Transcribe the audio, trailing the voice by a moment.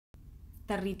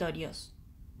Territorios.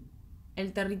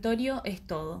 El territorio es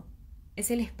todo.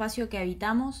 Es el espacio que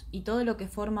habitamos y todo lo que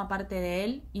forma parte de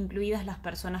él, incluidas las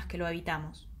personas que lo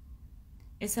habitamos.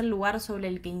 Es el lugar sobre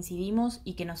el que incidimos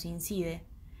y que nos incide.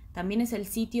 También es el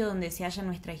sitio donde se halla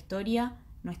nuestra historia,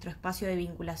 nuestro espacio de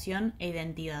vinculación e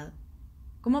identidad.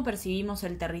 ¿Cómo percibimos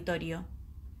el territorio?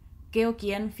 ¿Qué o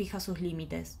quién fija sus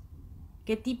límites?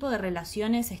 ¿Qué tipo de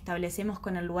relaciones establecemos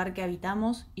con el lugar que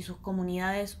habitamos y sus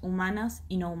comunidades humanas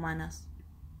y no humanas?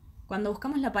 Cuando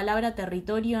buscamos la palabra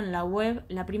territorio en la web,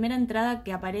 la primera entrada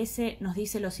que aparece nos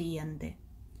dice lo siguiente.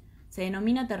 Se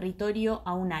denomina territorio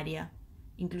a un área,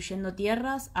 incluyendo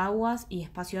tierras, aguas y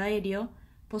espacio aéreo,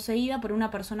 poseída por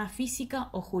una persona física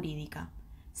o jurídica,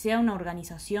 sea una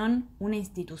organización, una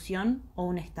institución o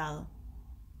un Estado.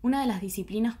 Una de las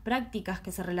disciplinas prácticas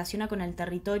que se relaciona con el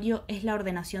territorio es la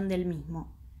ordenación del mismo,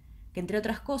 que entre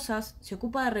otras cosas se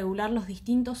ocupa de regular los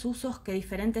distintos usos que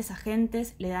diferentes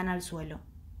agentes le dan al suelo.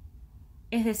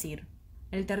 Es decir,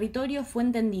 el territorio fue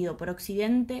entendido por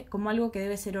Occidente como algo que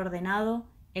debe ser ordenado,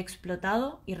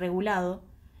 explotado y regulado,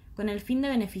 con el fin de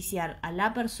beneficiar a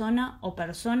la persona o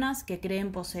personas que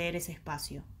creen poseer ese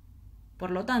espacio. Por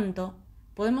lo tanto,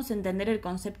 podemos entender el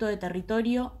concepto de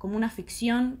territorio como una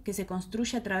ficción que se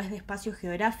construye a través de espacios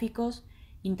geográficos,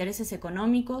 intereses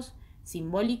económicos,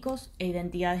 simbólicos e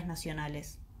identidades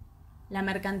nacionales. La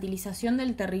mercantilización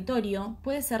del territorio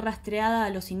puede ser rastreada a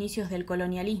los inicios del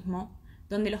colonialismo,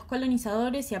 donde los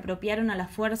colonizadores se apropiaron a la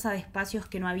fuerza de espacios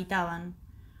que no habitaban,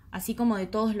 así como de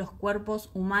todos los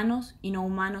cuerpos humanos y no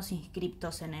humanos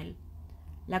inscriptos en él.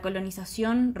 La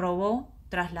colonización robó,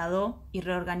 trasladó y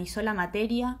reorganizó la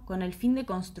materia con el fin de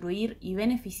construir y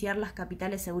beneficiar las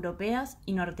capitales europeas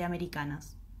y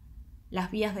norteamericanas.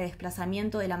 Las vías de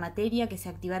desplazamiento de la materia que se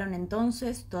activaron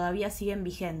entonces todavía siguen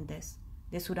vigentes,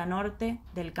 de sur a norte,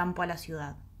 del campo a la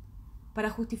ciudad. Para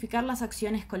justificar las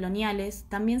acciones coloniales,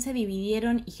 también se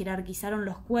dividieron y jerarquizaron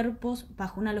los cuerpos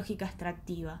bajo una lógica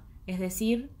extractiva, es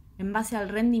decir, en base al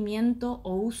rendimiento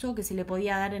o uso que se le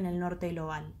podía dar en el norte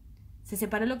global. Se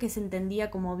separó lo que se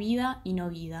entendía como vida y no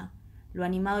vida, lo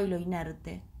animado y lo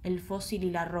inerte, el fósil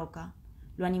y la roca,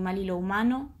 lo animal y lo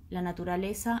humano, la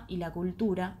naturaleza y la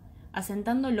cultura,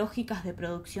 asentando lógicas de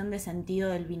producción de sentido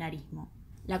del binarismo.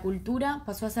 La cultura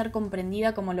pasó a ser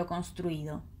comprendida como lo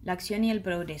construido, la acción y el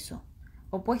progreso,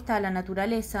 opuesta a la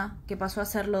naturaleza, que pasó a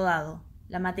ser lo dado,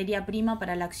 la materia prima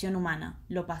para la acción humana,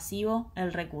 lo pasivo,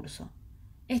 el recurso.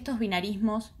 Estos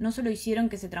binarismos no solo hicieron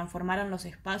que se transformaran los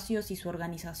espacios y su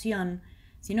organización,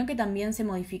 sino que también se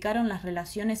modificaron las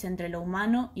relaciones entre lo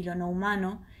humano y lo no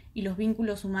humano y los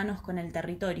vínculos humanos con el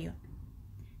territorio.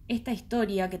 Esta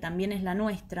historia, que también es la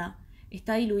nuestra,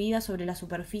 está diluida sobre la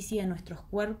superficie de nuestros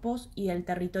cuerpos y del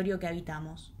territorio que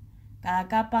habitamos. Cada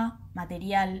capa,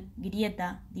 material,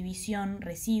 grieta, división,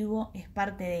 residuo es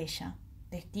parte de ella,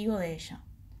 testigo de ella.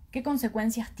 ¿Qué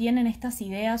consecuencias tienen estas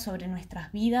ideas sobre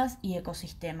nuestras vidas y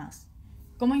ecosistemas?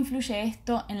 ¿Cómo influye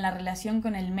esto en la relación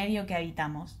con el medio que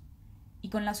habitamos? ¿Y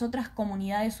con las otras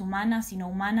comunidades humanas y no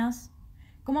humanas?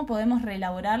 ¿Cómo podemos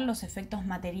reelaborar los efectos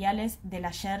materiales del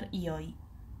ayer y hoy?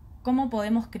 ¿Cómo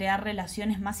podemos crear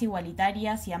relaciones más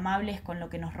igualitarias y amables con lo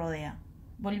que nos rodea?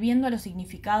 Volviendo a los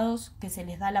significados que se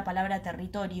les da a la palabra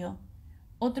territorio,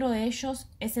 otro de ellos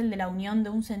es el de la unión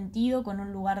de un sentido con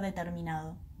un lugar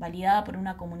determinado, validada por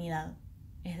una comunidad.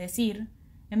 Es decir,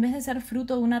 en vez de ser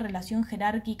fruto de una relación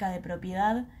jerárquica de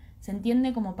propiedad, se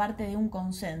entiende como parte de un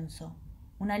consenso,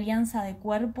 una alianza de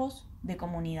cuerpos, de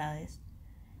comunidades.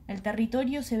 El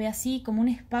territorio se ve así como un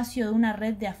espacio de una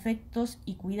red de afectos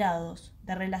y cuidados,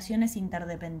 de relaciones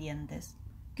interdependientes.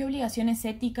 ¿Qué obligaciones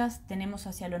éticas tenemos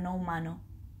hacia lo no humano?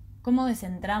 ¿Cómo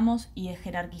descentramos y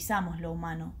desjerarquizamos lo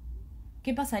humano?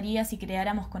 ¿Qué pasaría si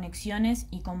creáramos conexiones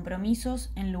y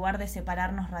compromisos en lugar de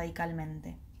separarnos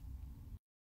radicalmente?